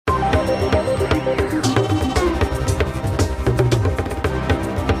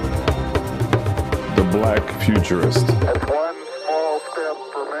The Black Futurist. That's one small step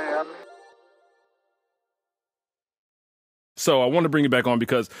for man. So I want to bring you back on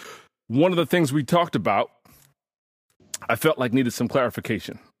because one of the things we talked about, I felt like needed some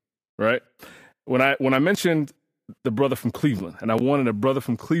clarification, right? When I mentioned the brother from Cleveland, and I wanted a brother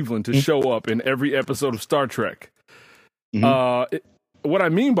from Cleveland to show up in every episode of Star Trek. What I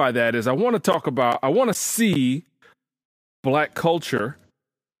mean by that is I want to see Black culture,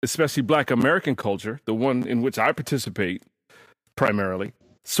 especially Black American culture, the one in which I participate primarily,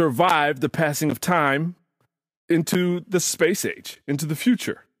 survive the passing of time into the space age, into the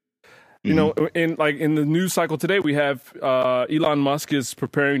future. You know, in the news cycle today, we have Elon Musk is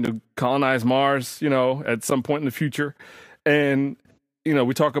preparing to colonize Mars, you know, at some point in the future. And, you know,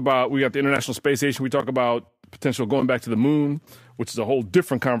 we got the International Space Station. We talk about potential going back to the moon, which is a whole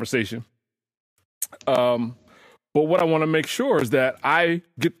different conversation. But what I want to make sure is that I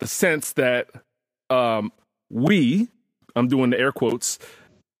get the sense that I'm doing the air quotes,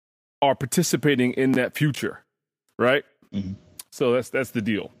 are participating in that future, right? So that's the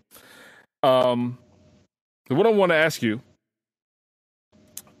deal. What I want to ask you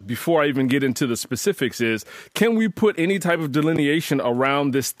before I even get into the specifics is, can we put any type of delineation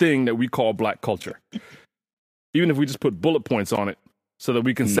around this thing that we call Black culture? Even if we just put bullet points on it so that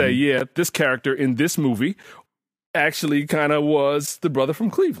we can say, yeah, this character in this movie actually kind of was the brother from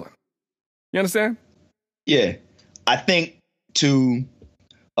Cleveland. You understand? Yeah. I think to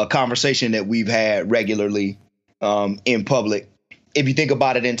a conversation that we've had regularly in public, if you think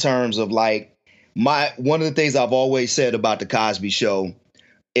about it in terms of like one of the things I've always said about the Cosby Show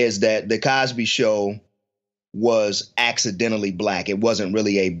is that the Cosby Show was accidentally Black. It wasn't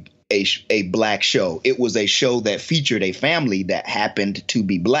really a Black show. It was a show that featured a family that happened to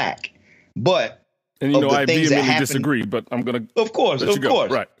be Black. But and you know, I vehemently disagree, but I'm gonna of course,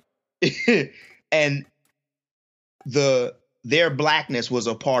 right. And their Blackness was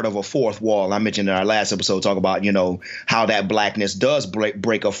a part of a fourth wall. I mentioned in our last episode, talk about, you know, how that Blackness does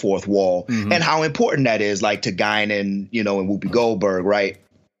break a fourth wall and how important that is, like to Guinan, you know, and Whoopi Goldberg, right?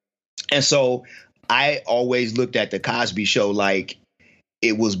 And so I always looked at the Cosby Show like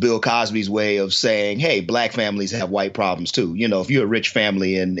it was Bill Cosby's way of saying, hey, Black families have white problems too. You know, if you're a rich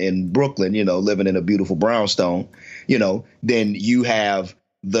family in Brooklyn, you know, living in a beautiful brownstone, you know, then you have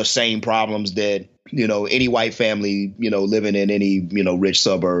the same problems that, you know, any white family, you know, living in any, you know, rich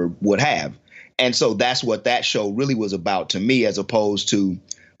suburb would have. And so that's what that show really was about to me, as opposed to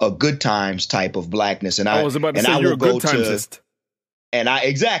a good times type of Blackness. And I was about to say you're a good timesist. And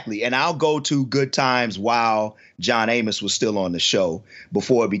I'll go to Good Times while John Amos was still on the show,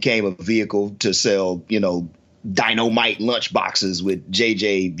 before it became a vehicle to sell, you know, dynamite lunch boxes with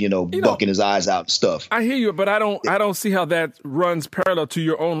JJ, you know, bucking his eyes out and stuff. I hear you, but I don't see how that runs parallel to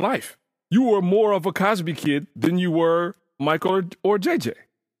your own life. You were more of a Cosby kid than you were Michael or JJ.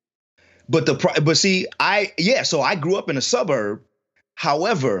 So I grew up in a suburb.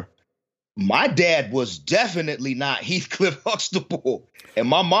 However, my dad was definitely not Heathcliff Huxtable, and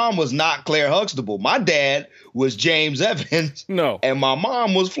my mom was not Claire Huxtable. My dad was James Evans. No. And my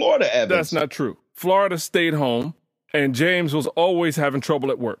mom was Florida Evans. That's not true. Florida stayed home, and James was always having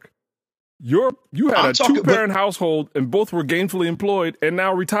trouble at work. You had a two-parent household, and both were gainfully employed and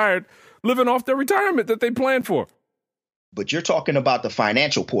now retired, living off their retirement that they planned for. But you're talking about the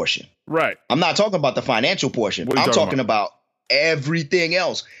financial portion. Right. I'm not talking about the financial portion. I'm talking about everything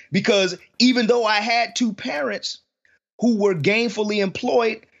else. Because even though I had two parents who were gainfully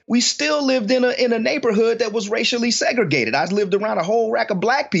employed, we still lived in a neighborhood that was racially segregated. I lived around a whole rack of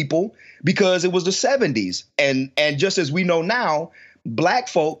Black people because it was the 70s. And just as we know now, Black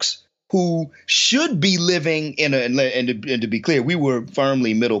folks who should be living and to be clear, we were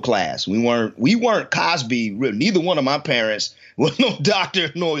firmly middle class. We weren't Cosby. Neither one of my parents was no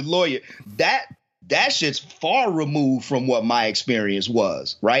doctor nor lawyer. That shit's far removed from what my experience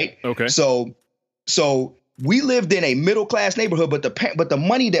was. Right. Okay. So we lived in a middle class neighborhood, but the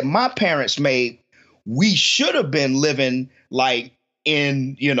money that my parents made, we should have been living like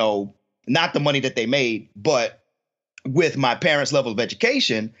in, you know, not the money that they made, but with my parents' level of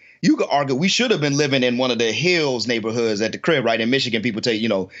education, you could argue we should have been living in one of the Hills neighborhoods at the crib, right? In Michigan, people tell you, you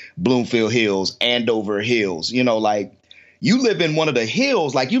know, Bloomfield Hills, Andover Hills, you know, like you live in one of the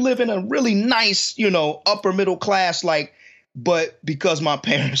hills, like you live in a really nice, you know, upper middle class, like, but because my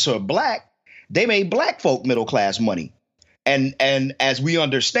parents are Black, they made Black folk middle class money. And as we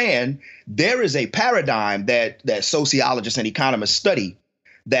understand, there is a paradigm that sociologists and economists study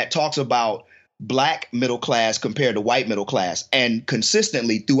that talks about black middle class compared to white middle class. And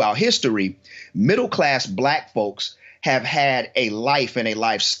consistently throughout history, middle class black folks have had a life and a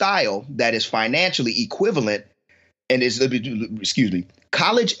lifestyle that is financially equivalent and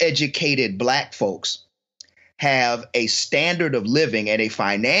college educated black folks have a standard of living and a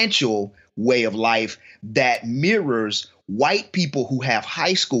financial way of life that mirrors white people who have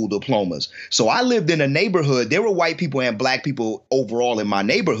high school diplomas. So I lived in a neighborhood. There were white people and black people overall in my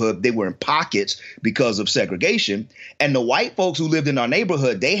neighborhood. They were in pockets because of segregation. And the white folks who lived in our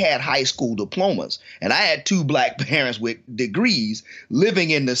neighborhood, they had high school diplomas. And I had two black parents with degrees living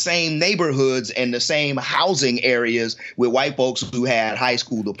in the same neighborhoods and the same housing areas with white folks who had high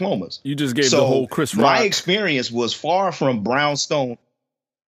school diplomas. You just gave the whole Chris Rock. My experience was far from brownstone.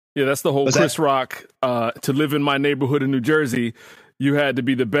 Yeah, that's the whole Chris Rock. To live in my neighborhood in New Jersey, you had to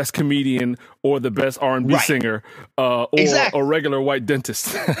be the best comedian or the best R&B singer or a regular white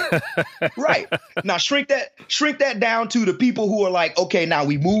dentist. Right. Now shrink that down to the people who are like, okay, now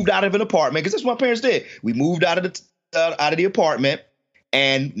we moved out of an apartment, because that's what my parents did. We moved out of the apartment,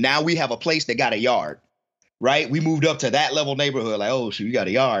 and now we have a place that got a yard. Right. We moved up to that level neighborhood, like, oh, shoot, you got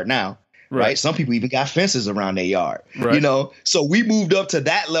a yard now. Right. Some people even got fences around their yard, So we moved up to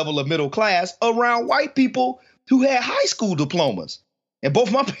that level of middle class around white people who had high school diplomas. And both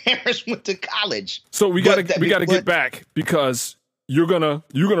my parents went to college. So we got to get back, because you're gonna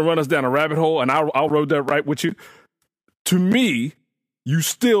run us down a rabbit hole, and I'll road that right with you. To me, you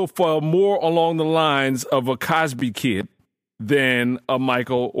still fall more along the lines of a Cosby kid than a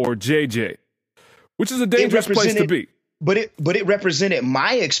Michael or JJ, which is a dangerous place to be. But it represented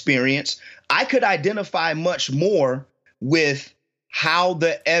my experience. I could identify much more with how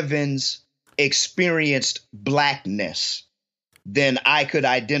the Evans experienced blackness than I could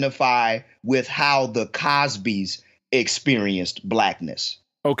identify with how the Cosbys experienced blackness.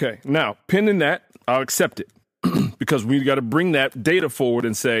 Okay, now, pending that, I'll accept it, because we got to bring that data forward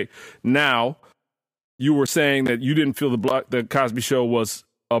and say, now, you were saying that you didn't feel the Cosby Show was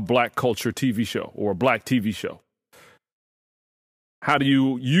a black culture TV show or a black TV show. How do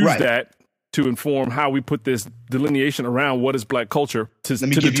you use that to inform how we put this delineation around what is black culture to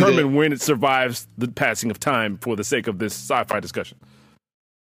determine when it survives the passing of time for the sake of this sci-fi discussion?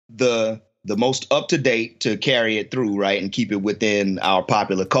 The most up to date to carry it through, right, and keep it within our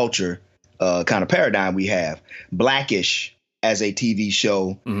popular culture kind of paradigm we have. Blackish as a TV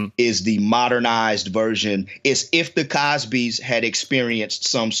show is the modernized version. It's if the Cosbys had experienced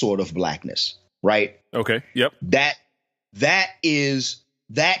some sort of blackness, right? Okay. Yep. That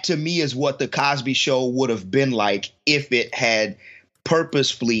to me is what the Cosby Show would have been like if it had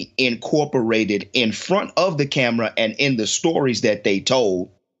purposefully incorporated in front of the camera and in the stories that they told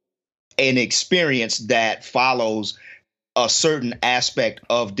an experience that follows a certain aspect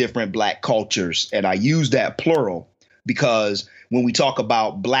of different black cultures. And I use that plural because when we talk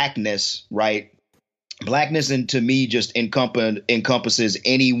about blackness, right, blackness and to me just encompasses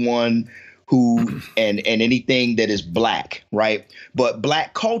anyone who and anything that is black, right? But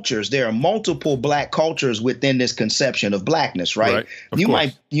black cultures, there are multiple black cultures within this conception of blackness, right? You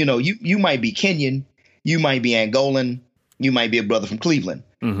might be Kenyan, you might be Angolan, you might be a brother from Cleveland.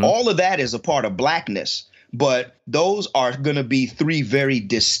 All of that is a part of blackness, but those are going to be three very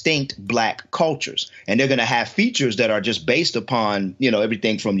distinct black cultures, and they're going to have features that are just based upon,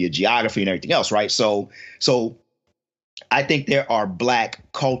 everything from your geography and everything else, right? So I think there are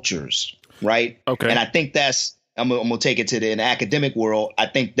black cultures. Right. Okay. And I think I'm going to take it to the academic world. I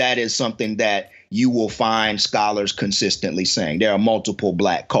think that is something that you will find scholars consistently saying. There are multiple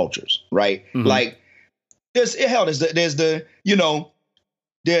black cultures. Right. Like there's the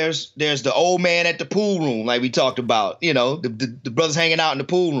old man at the pool room, like we talked about, the brothers hanging out in the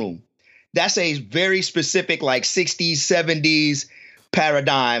pool room. That's a very specific like 60s, 70s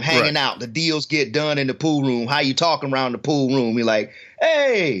paradigm, hanging out. The deals get done in the pool room. How you talking around the pool room? You're like,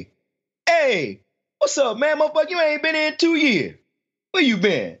 Hey, what's up, man? Motherfucker, you ain't been in 2 years. Where you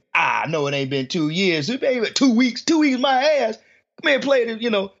been? No, it ain't been 2 years. It ain't 2 weeks. 2 weeks, my ass. Come here and play this,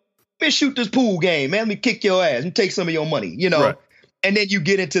 man, shoot this pool game, man. Let me kick your ass and take some of your money, Right. And then you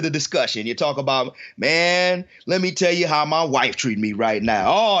get into the discussion. You talk about, man, let me tell you how my wife treated me right now.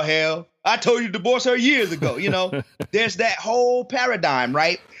 Oh, hell, I told you to divorce her years ago. There's that whole paradigm,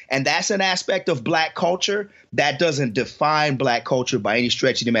 right? And that's an aspect of black culture that doesn't define black culture by any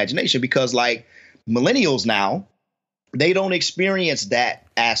stretch of the imagination, because like millennials now, they don't experience that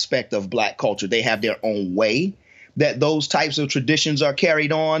aspect of black culture. They have their own way that those types of traditions are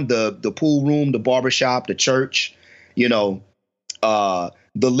carried on. The pool room, the barbershop, the church, the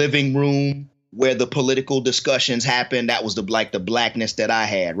living room, where the political discussions happened. That was the blackness that I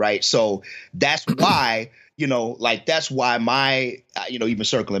had, right? So that's why, that's why my, even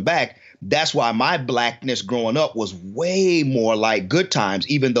circling back, that's why my blackness growing up was way more like Good Times,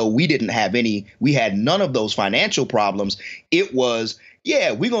 even though we had none of those financial problems. It was,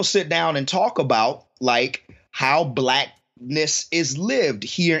 we're going to sit down and talk about like how blackness is lived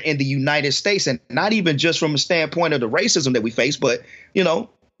here in the United States, and not even just from a standpoint of the racism that we face, but,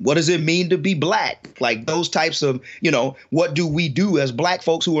 what does it mean to be black? Like those types of, what do we do as black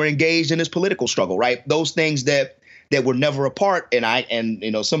folks who are engaged in this political struggle, right? Those things that were never a part. And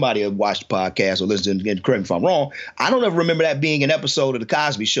somebody had watched the podcast or listened, and correct me if I'm wrong. I don't ever remember that being an episode of the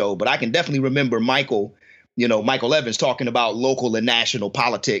Cosby Show, but I can definitely remember Michael Evans talking about local and national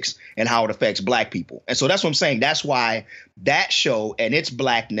politics and how it affects black people. And so that's what I'm saying. That's why that show and its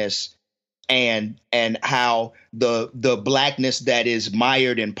blackness and how the blackness that is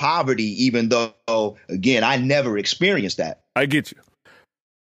mired in poverty, even though, again, I never experienced that. I get you.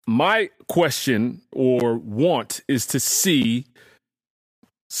 My question or want is to see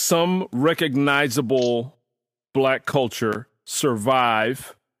some recognizable black culture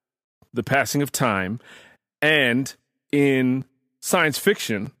survive the passing of time. And in science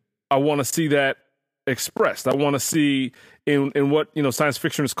fiction, I want to see that expressed. I want to see in what, science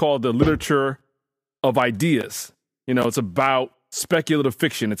fiction is called the literature of ideas. It's about speculative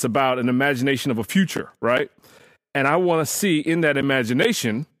fiction. It's about an imagination of a future, right? And I want to see in that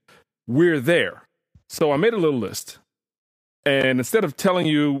imagination, we're there. So I made a little list. And instead of telling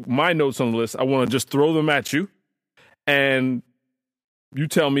you my notes on the list, I want to just throw them at you. And you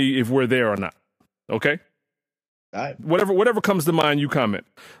tell me if we're there or not. Okay? All right. Whatever comes to mind, you comment.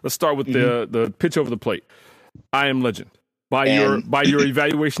 Let's start with the pitch over the plate. I Am Legend. By your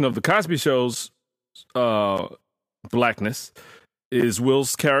evaluation of the Cosby Show's blackness, is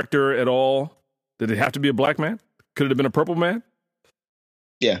Will's character at all? Did it have to be a black man? Could it have been a purple man?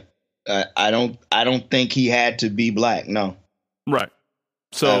 Yeah, I don't think he had to be black. No. Right.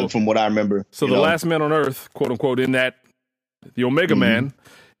 So from what I remember, the last man on Earth, quote unquote, in that the Omega Man,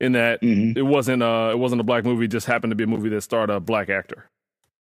 in that it wasn't a black movie. It just happened to be a movie that starred a black actor.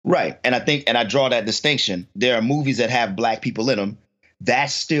 Right. And I draw that distinction. There are movies that have black people in them.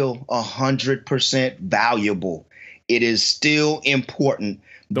 That's still 100% valuable. It is still important.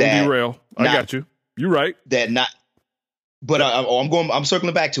 Don't derail. I got you. You're right. But I'm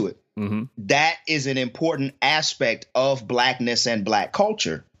circling back to it. Mm-hmm. That is an important aspect of blackness and black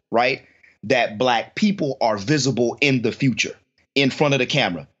culture, right? That black people are visible in the future, in front of the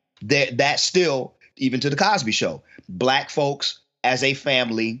camera. That still, even to the Cosby Show, black folks as a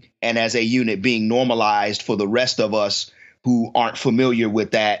family and as a unit being normalized for the rest of us who aren't familiar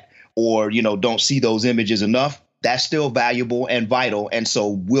with that or, don't see those images enough. That's still valuable and vital. And so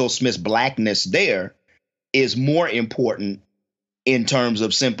Will Smith's blackness there is more important in terms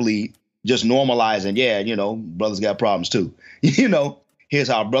of simply just normalizing. Yeah, brothers got problems too. Here's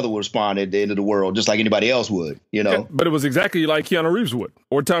how a brother would respond at the end of the world, just like anybody else would, Yeah, but it was exactly like Keanu Reeves would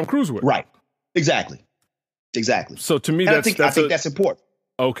or Tom Cruise would. Right. Exactly. So to me, I think that's important.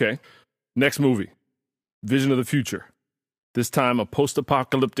 Okay. Next movie, Vision of the Future. This time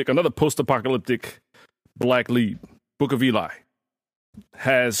another post-apocalyptic black lead, Book of Eli.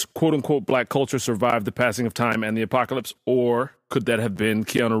 Has quote-unquote black culture survived the passing of time and the apocalypse, or could that have been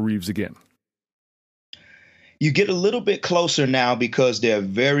Keanu Reeves again? You get a little bit closer now because there are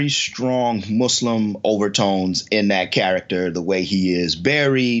very strong Muslim overtones in that character, the way he is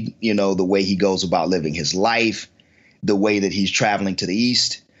buried, the way he goes about living his life, the way that he's traveling to the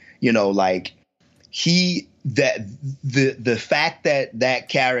East, the fact that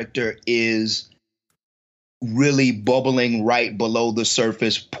character is really bubbling right below the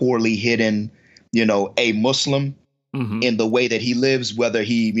surface, poorly hidden, a Muslim in the way that he lives, whether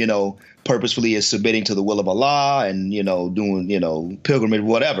he, purposefully is submitting to the will of Allah and, doing, pilgrimage,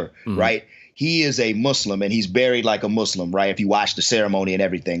 whatever, right? He is a Muslim and he's buried like a Muslim, right? If you watch the ceremony and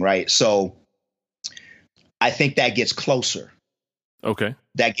everything, right? So I think that gets closer. Okay.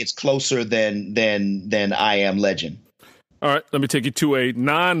 That gets closer than I Am Legend. All right. Let me take you to a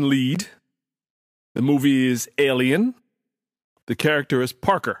non-lead. The movie is Alien. The character is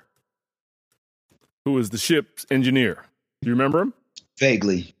Parker, who is the ship's engineer. Do you remember him?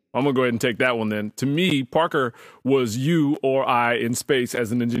 Vaguely. I'm going to go ahead and take that one then. To me, Parker was you or I in space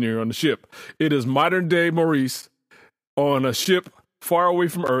as an engineer on the ship. It is modern day Maurice on a ship far away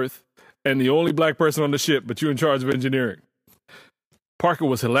from Earth and the only black person on the ship, but you in charge of engineering. Parker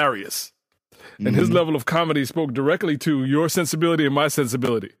was hilarious. And his level of comedy spoke directly to your sensibility and my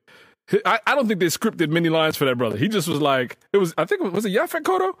sensibility. I don't think they scripted many lines for that brother. He just was like, was it Yaphet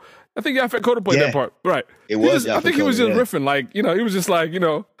Kotto? I think Yaphet Kotto played that part. Right. It was. I think he was just riffing, like, he was just like,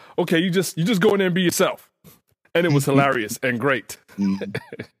 okay, you just go in there and be yourself. And it was hilarious and great.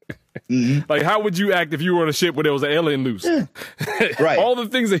 Like, how would you act if you were on a ship where there was an alien loose? Right. All the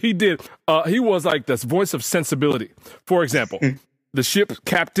things that he did. He was like this voice of sensibility. For example, the ship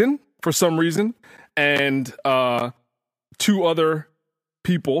captain, for some reason, and two other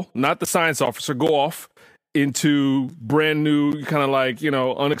people, not the science officer, go off into brand new kind of like,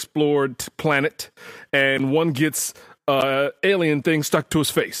 unexplored planet, and one gets alien thing stuck to his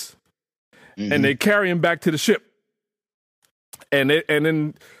face. And they carry him back to the ship. And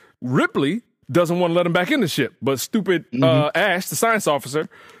then Ripley doesn't want to let him back in the ship, but stupid Ash, the science officer,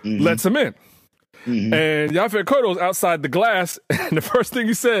 lets him in. And Yaphet Kotto's outside the glass, and the first thing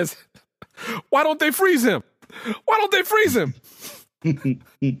he says, "Why don't they freeze him? Why don't they freeze him?"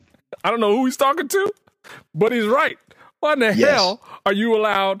 I don't know who he's talking to, but he's right. Why in the hell are you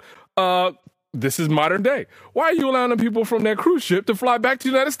allowed, this is modern day, why are you allowing people from that cruise ship to fly back to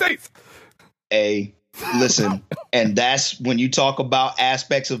the United States? Listen, and that's when you talk about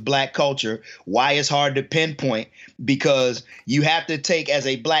aspects of black culture, why it's hard to pinpoint, because you have to take, as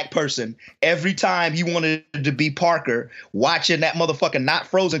a black person, every time you wanted to be Parker, watching that motherfucker not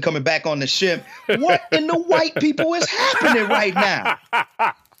frozen coming back on the ship. What in the white people is happening right now?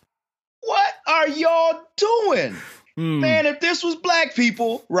 What are y'all doing? Man, if this was black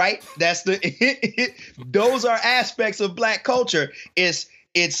people, right? That's those are aspects of black culture. It's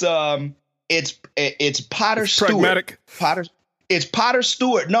Potter Stewart. Pragmatic. It's Potter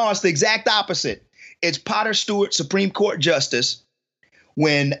Stewart. No, it's the exact opposite. It's Potter Stewart, Supreme Court Justice,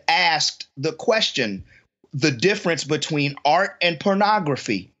 when asked the question, the difference between art and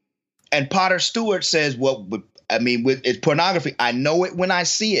pornography. And Potter Stewart says, it's pornography. I know it when I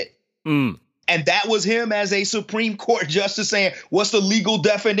see it. And that was him as a Supreme Court justice saying, what's the legal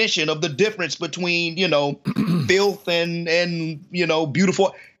definition of the difference between, filth and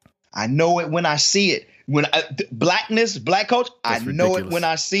beautiful? I know it when I see it. Black culture, I know it when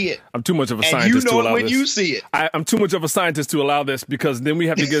I see it. I'm too much of a scientist to allow this. And you know it when you see it. I'm too much of a scientist to allow this, because then we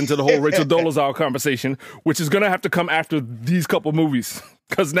have to get into the whole Rachel Dolezal conversation, which is going to have to come after these couple movies.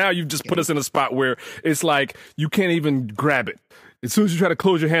 Because now you've just put us in a spot where it's like you can't even grab it. As soon as you try to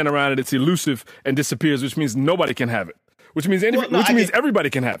close your hand around it, it's elusive and disappears, which means nobody can have it. Which means everybody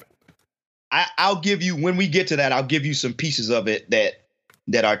can have it. I'll give you, when we get to that, I'll give you some pieces of it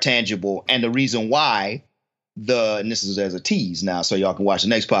that are tangible, and the reason why and this is as a tease now, so y'all can watch the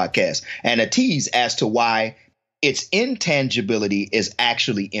next podcast, and a tease as to why its intangibility is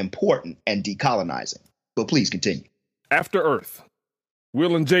actually important and decolonizing. But please continue. After Earth,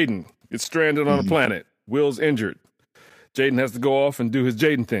 Will and Jaden get stranded on a planet. Will's injured. Jaden has to go off and do his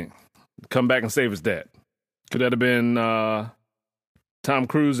Jaden thing, come back and save his dad. Could that have been Tom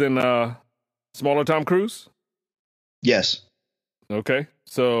Cruise and smaller Tom Cruise? Yes. Okay.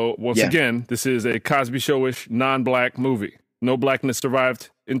 So once again, this is a Cosby Show-ish non-black movie. No blackness survived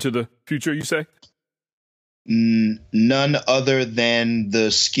into the future, you say? None other than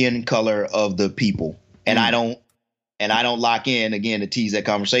the skin color of the people. And I don't lock in, again, to tease that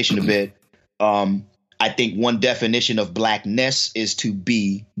conversation a bit. I think one definition of blackness is to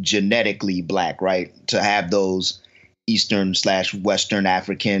be genetically black, right? To have those Eastern/Western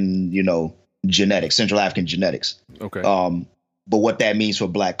African, genetics, Central African genetics. Okay. But what that means for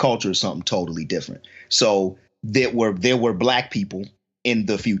black culture is something totally different. So there were black people in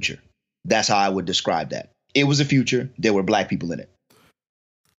the future. That's how I would describe that. It was a future. There were black people in it.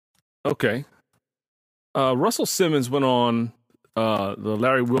 Okay. Russell Simmons went on the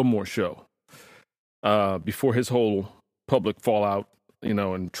Larry Wilmore show before his whole public fallout,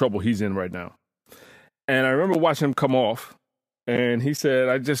 and trouble he's in right now. And I remember watching him come off, and he said,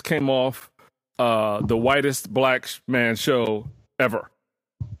 "I just came off the whitest black man show ever,"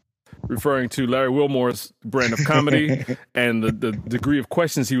 referring to Larry Wilmore's brand of comedy and the degree of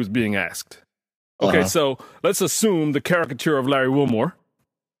questions he was being asked. Okay, so let's assume the caricature of Larry Wilmore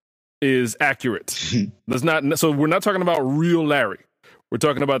is accurate. So we're not talking about real Larry. We're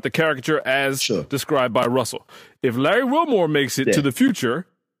talking about the caricature as described by Russell. If Larry Wilmore makes it to the future,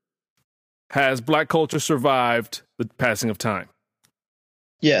 has black culture survived the passing of time?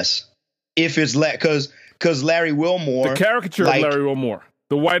 Yes. If it's because Larry Wilmore, the caricature of Larry Wilmore,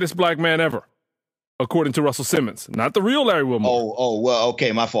 the whitest black man ever, according to Russell Simmons, not the real Larry Wilmore. Oh, well,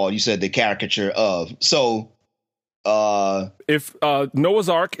 okay, my fault. You said the caricature of. So, if Noah's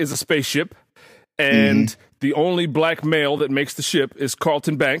Ark is a spaceship, and the only black male that makes the ship is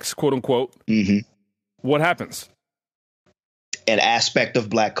Carlton Banks, quote unquote, what happens? an aspect of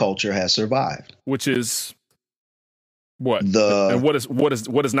black culture has survived. Which is what? The And what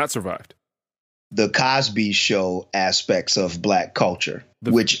has not survived? The Cosby Show aspects of black culture,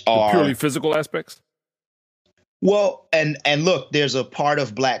 which the are purely physical aspects. Well, and look, there's a part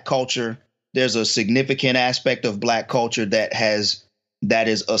of black culture. There's a significant aspect of black culture that is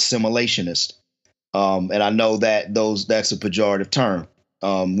assimilationist. And I know that that's a pejorative term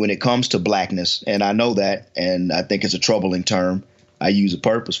when it comes to blackness. And I know that, and I think it's a troubling term. I use it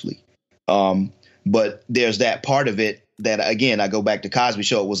purposefully. But there's that part of it that, again, I go back to Cosby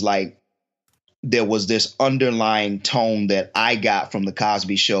Show. It was like there was this underlying tone that I got from the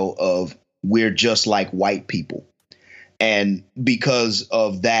Cosby Show of we're just like white people. And because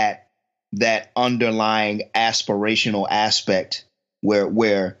of that underlying aspirational aspect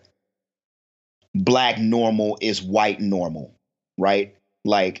where black normal is white normal, right?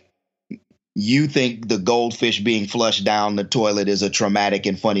 Like you think the goldfish being flushed down the toilet is a traumatic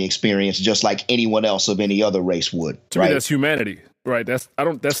and funny experience, just like anyone else of any other race would. To right? me, that's humanity, right? That's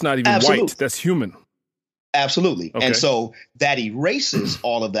not even Absolutely. white. That's human. Absolutely. Okay. And so that erases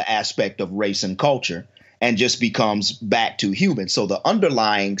all of the aspect of race and culture and just becomes back to human. So the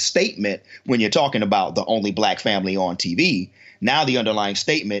underlying statement when you're talking about the only black family on TV, now the underlying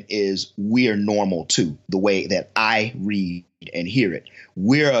statement is we're normal too, the way that I read and hear it.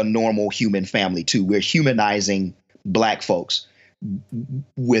 We're a normal human family too. We're humanizing black folks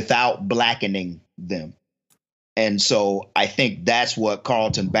without blackening them. And so I think that's what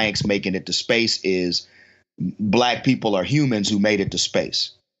Carlton Banks making it to space is. Black people are humans who made it to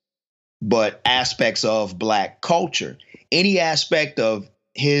space. But aspects of black culture, any aspect of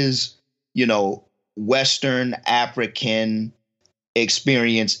his, Western African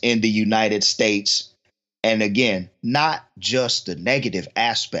experience in the United States. And again, not just the negative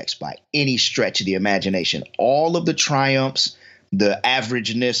aspects by any stretch of the imagination, all of the triumphs, the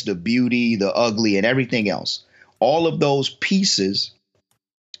averageness, the beauty, the ugly, and everything else. All of those pieces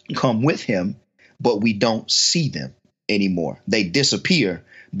come with him, but we don't see them anymore. They disappear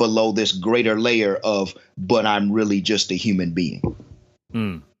below this greater layer of, but I'm really just a human being.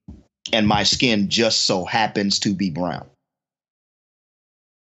 Mm. And my skin just so happens to be brown.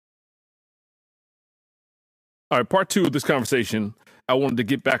 All right, part two of this conversation, I wanted to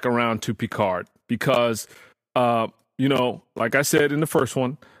get back around to Picard because, like I said in the first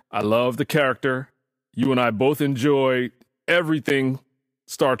one, I love the character. You and I both enjoy everything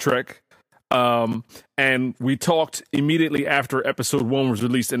Star Trek. And we talked immediately after episode 1 was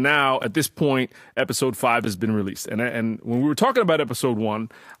released. And now at this point, episode 5 has been released. And when we were talking about episode 1,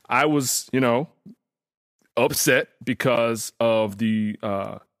 I was, upset because of the,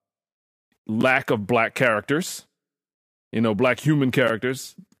 lack of black characters, black human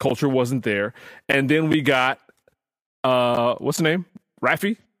characters. Culture wasn't there. And then we got, what's the name?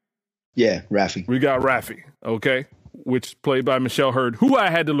 Raffi? Yeah, Raffi. We got Raffi. Okay. Which played by Michelle Hurd, who I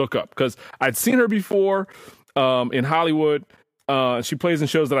had to look up because I'd seen her before in Hollywood. She plays in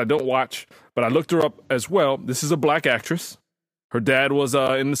shows that I don't watch, but I looked her up as well. This is a black actress. Her dad was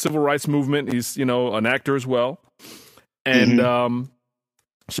in the civil rights movement. He's, an actor as well. And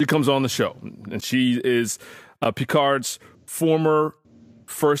she comes on the show, and she is Picard's former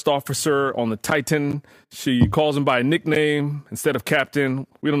first officer on the Titan. She calls him by a nickname instead of Captain.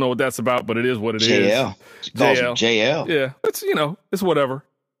 We don't know what that's about, but it is what it JL. is. She calls him JL. Yeah, it's whatever.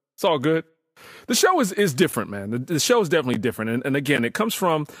 It's all good. The show is different, man. The show is definitely different. And again, it comes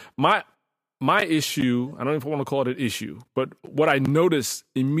from my issue. I don't even want to call it an issue, but what I noticed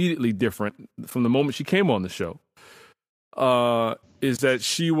immediately different from the moment she came on the show is that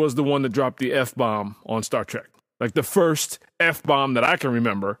she was the one that dropped the F-bomb on Star Trek. Like the first F-bomb that I can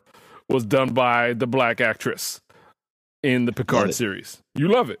remember was done by the black actress in the Picard series. You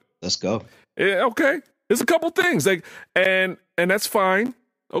love it. Let's go. Yeah, okay. There's a couple things like, and that's fine.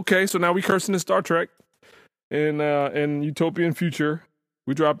 Okay. So now we cursing in Star Trek and utopian future.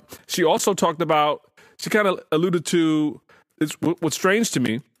 We dropped. She also talked about, she kind of alluded to, it's what's strange to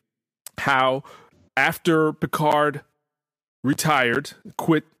me, how after Picard retired,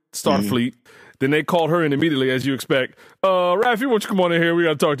 quit Starfleet, then they called her in immediately, as you expect. Raffi, why don't you come on in here? We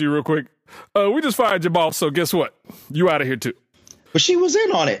got to talk to you real quick. We just fired your boss, so guess what? You out of here too. But she was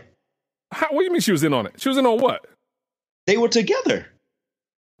in on it. What do you mean she was in on it? She was in on what? They were together.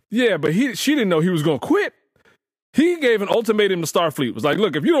 Yeah, but she didn't know he was going to quit. He gave an ultimatum to Starfleet. Was like,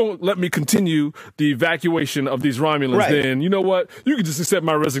 look, if you don't let me continue the evacuation of these Romulans, then you know what? You can just accept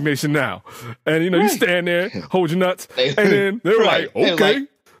my resignation now. And, you stand there, hold your nuts. And then they're like, okay.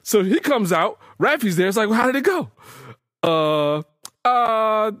 So he comes out. Raffi's there. It's like, well, how did it go?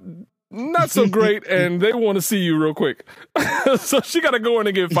 not so great, and they want to see you real quick. So she got to go in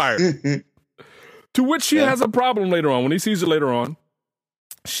and get fired. To which she has a problem later on. When he sees her later on,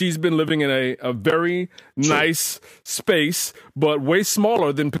 she's been living in a very nice space, but way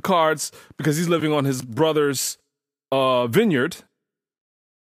smaller than Picard's because he's living on his brother's vineyard,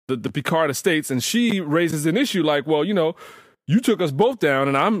 the Picard estates, and she raises an issue like, well, you took us both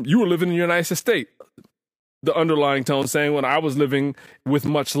down, and you were living in your nice estate. The underlying tone saying when I was living with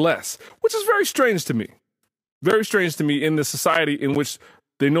much less, which is very strange to me. Very strange to me in the society in which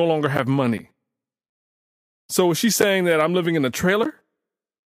they no longer have money. So is she saying that I'm living in a trailer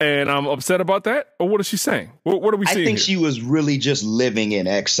and I'm upset about that? Or what is she saying? What are we seeing I think here? she was really just living in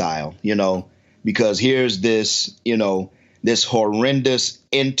exile, because here's this, this horrendous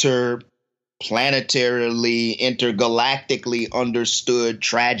intergalactically understood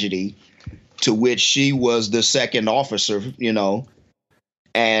tragedy to which she was the second officer,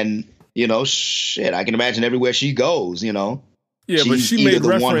 and, shit, I can imagine everywhere she goes, Yeah, but she made the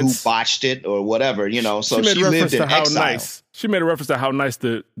one who reference. botched it or whatever, so She she made reference lived in to how exile. nice. She made a reference to how nice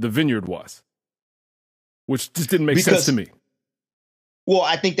the vineyard was, which just didn't make sense to me. Well,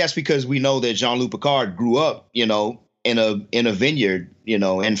 I think that's because we know that Jean-Luc Picard grew up, in a vineyard,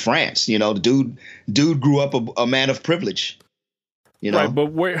 in France. The dude grew up a man of privilege. Right,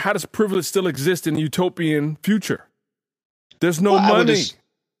 but how does privilege still exist in a utopian future? There's no money.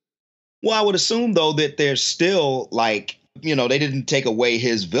 I would assume, though, that there's still, they didn't take away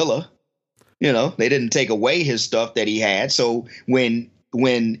his villa. They didn't take away his stuff that he had. So when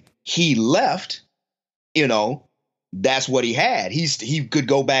he left, that's what he had. He could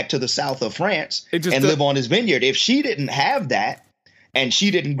go back to the south of France and live on his vineyard. If she didn't have that and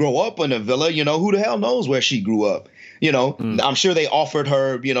she didn't grow up in a villa, who the hell knows where she grew up? I'm sure they offered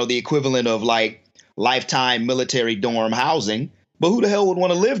her, the equivalent of like lifetime military dorm housing. But who the hell would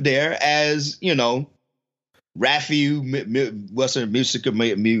want to live there as, Raffi, what's her musicer,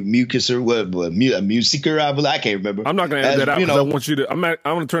 I can't remember. I'm not going to add that out because I want you to. I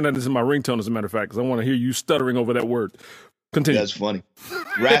want to turn that into my ringtone, as a matter of fact, because I want to hear you stuttering over that word. Continue. That's funny.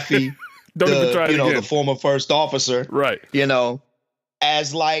 Raffi, Don't even try it again. The former first officer, right?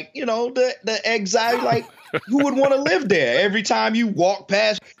 As the exile, who would want to live there? Every time you walk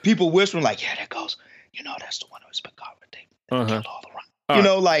past, people whispering like, "Yeah, there goes, that's the one who's Picard. They killed all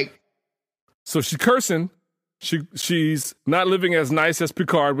around." So she's cursing. She's not living as nice as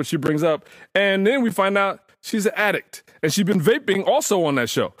Picard, which she brings up. And then we find out she's an addict. And she's been vaping also on that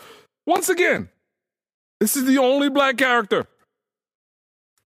show. Once again, this is the only black character.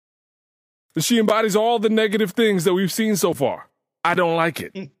 And she embodies all the negative things that we've seen so far. I don't like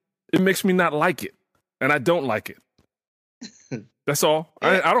it. It makes me not like it. And I don't like it. That's all.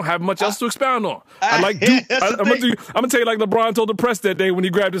 I don't have much else to expound on. I'm going to tell you like LeBron told the press that day when he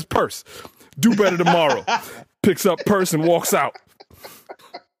grabbed his purse. Do better tomorrow. Picks up purse and walks out.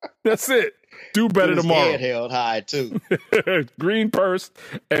 That's it. Do better tomorrow. Head held high too. Green purse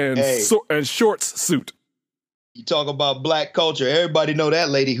and shorts suit. You talk about black culture. Everybody know that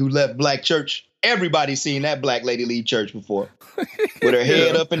lady who left black church. Everybody's seen that black lady leave church before. With her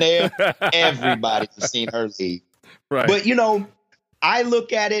head up in the air. Everybody's seen her leave. Right. But I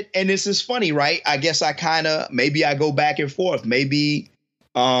look at it and this is funny, right? I guess maybe I go back and forth. Maybe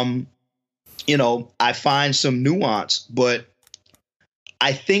I find some nuance, but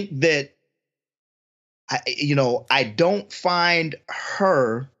I think that, I don't find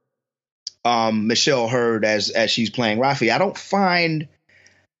her, Michelle Hurd, as she's playing Raffi, I don't find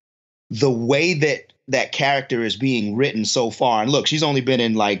the way that character is being written so far. And look, she's only been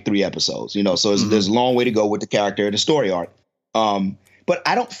in like 3 episodes, so there's a long way to go with the character and the story arc. But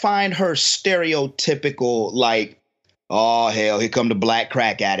I don't find her stereotypical, like, oh, hell, here come the black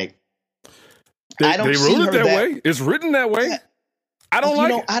crack addict. They wrote it that way. It's written that way. I don't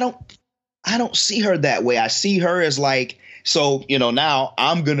like it. I don't see her that way. I see her as like, so, now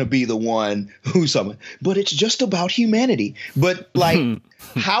I'm going to be the one who's something. But it's just about humanity. But like,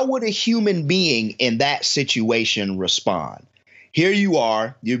 how would a human being in that situation respond? Here you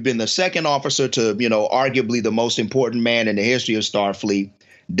are. You've been the second officer to, arguably the most important man in the history of Starfleet,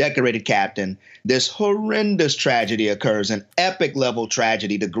 decorated captain. This horrendous tragedy occurs, an epic level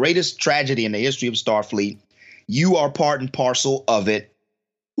tragedy, the greatest tragedy in the history of Starfleet. You are part and parcel of it.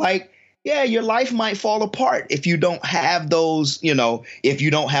 Like, yeah, your life might fall apart if you don't have those, if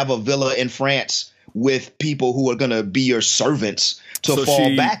you don't have a villa in France with people who are going to be your servants to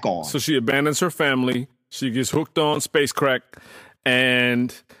fall back on. So she abandons her family. She gets hooked on space crack,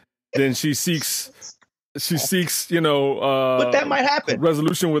 and then she seeks, but that might happen.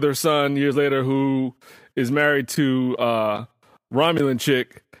 Resolution with her son years later, who is married to Romulan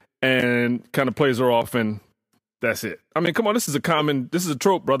chick, and kind of plays her off, and that's it. I mean, come on, this is a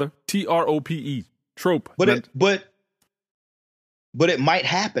trope, brother. TROPE, trope. But it might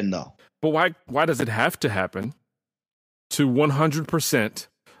happen though. But why does it have to happen to 100%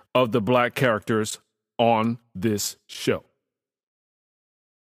 of the black characters on this show?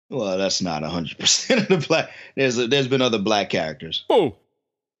 Well, that's not 100% of the black. There's been other black characters. Oh,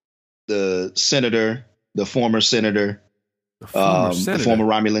 the senator, the former senator, the former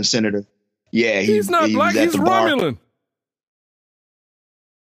Romulan senator. Yeah, he's not black. He's Romulan.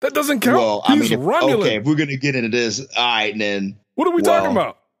 That doesn't count. Well, he's Romulan. Okay, if we're gonna get into this, all right, then. What are we talking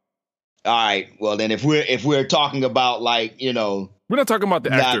about? All right, well then, if we're talking about like we're not talking about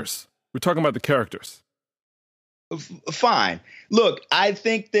the actors. We're talking about the characters. Fine. Look, I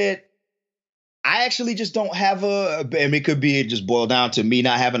think that I actually just don't have and it could be just boiled down to me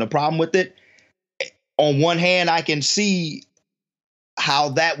not having a problem with it. On one hand, I can see how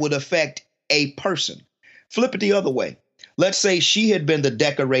that would affect a person. Flip it the other way. Let's say she had been the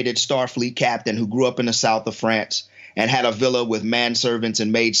decorated Starfleet captain who grew up in the south of France and had a villa with manservants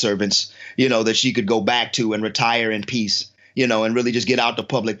and maidservants, that she could go back to and retire in peace, and really just get out the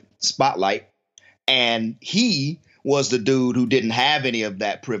public spotlight. And he was the dude who didn't have any of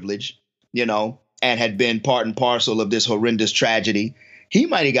that privilege, and had been part and parcel of this horrendous tragedy. He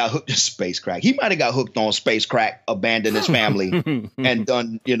might have got hooked to space crack. He might have got hooked on space crack, abandoned his family, and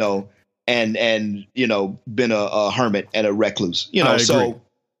done, and been a hermit and a recluse.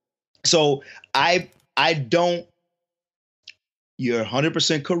 So I don't. You're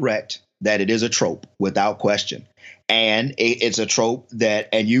 100% correct that it is a trope without question, and it's a trope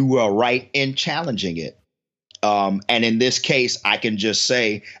and you were right in challenging it. And in this case, I can just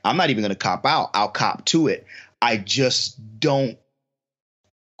say I'm not even going to cop out. I'll cop to it. I just don't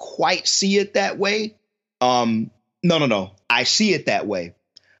quite see it that way. No. I see it that way.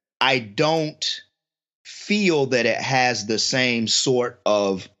 I don't feel that it has the same sort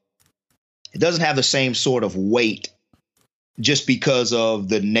of. It doesn't have the same sort of weight just because of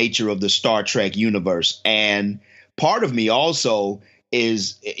the nature of the Star Trek universe. And part of me also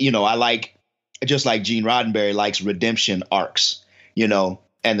is, I like, just like Gene Roddenberry likes redemption arcs,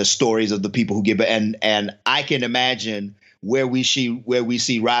 and the stories of the people who give it. And I can imagine where we see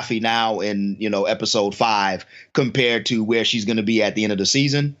Raffi now in, episode 5 compared to where she's going to be at the end of the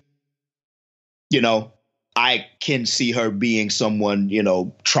season. I can see her being someone,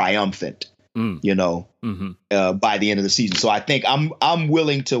 triumphant. By the end of the season. So I think I'm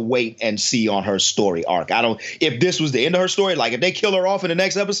willing to wait and see on her story arc. If this was the end of her story, like if they kill her off in the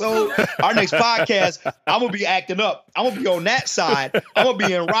next episode, our next podcast, I'm going to be acting up. I'm going to be on that side. I'm going to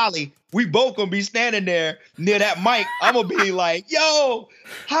be in Raleigh. We both going to be standing there near that mic. I'm going to be like, yo,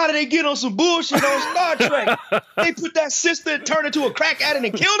 how did they get on some bullshit on Star Trek? They put that sister and turned into a crack addict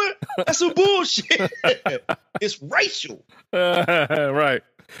and killed her? That's some bullshit. It's racial. Right.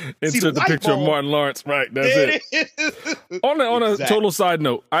 Insert the picture of Martin Lawrence. Right. That's it. On a total side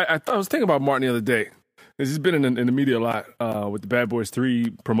note, I was thinking about Martin the other day. He's been in the media a lot with the Bad Boys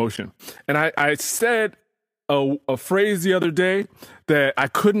 3 promotion. And I said a phrase the other day that I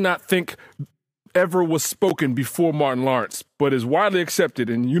could not think ever was spoken before Martin Lawrence, but is widely accepted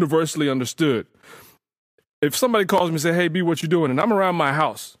and universally understood. If somebody calls me and say, hey, B, what you doing? And I'm around my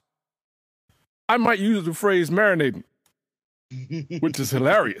house, I might use the phrase marinating. Which is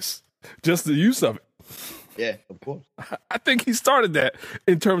hilarious. Just the use of it. Yeah, of course. I think he started that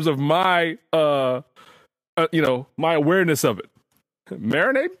in terms of my, my awareness of it.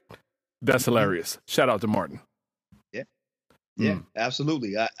 Marinade? That's hilarious. Shout out to Martin. Yeah,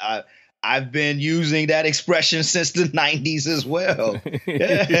 absolutely. I've been using that expression since the 90s as well.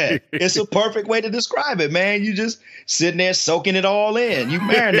 Yeah, it's a perfect way to describe it, man. You just sitting there soaking it all in. You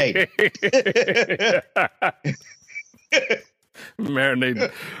marinate.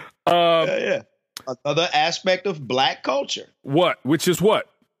 Marinated. Yeah. Another aspect of black culture. What? Which is what?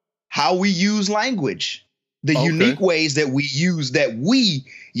 How we use language. The unique ways that we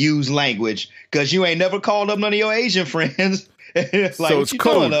use language. Because you ain't never called up none of your Asian friends. Like, so it's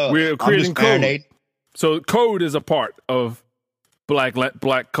code. We're creating code. So code is a part of black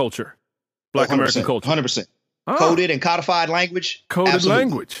culture. Black American culture. 100%. Coded and codified language. Coded Absolutely.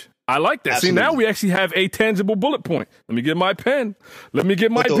 language. I like that. Absolutely. See, now we actually have a tangible bullet point. Let me get my pen. But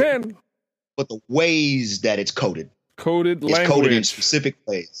the ways that it's coded. Coded language. It's coded in specific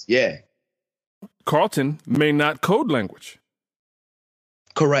ways. Yeah. Carlton may not code language.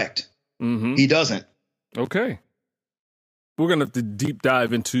 Correct. Mm-hmm. He doesn't. Okay. We're going to have to deep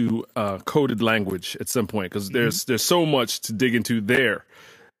dive into coded language at some point because there's so much to dig into there.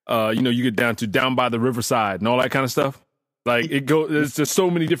 You get down by the riverside and all that kind of stuff. Like there's just so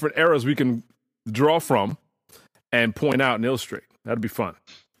many different eras we can draw from and point out and illustrate. That'd be fun.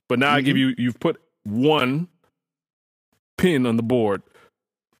 But now I give you've put one pin on the board,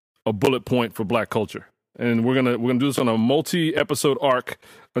 a bullet point for Black culture. And we're gonna do this on a multi-episode arc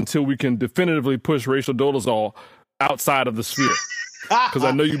until we can definitively push Rachel Dolezal outside of the sphere. Because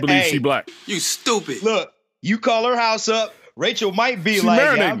I know you believe she Black. You stupid. Look, you call her house up. Rachel might be She like,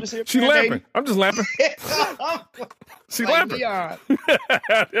 marinating. yeah, I'm just here She marinating. lamping. I'm just lamping. She Like, lamping.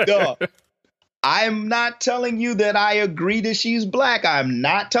 Duh. I'm not telling you that I agree that she's Black. I'm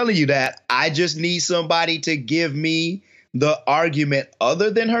not telling you that. I just need somebody to give me the argument other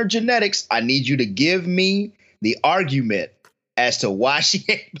than her genetics. I need you to give me the argument as to why she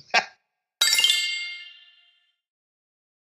ain't Black.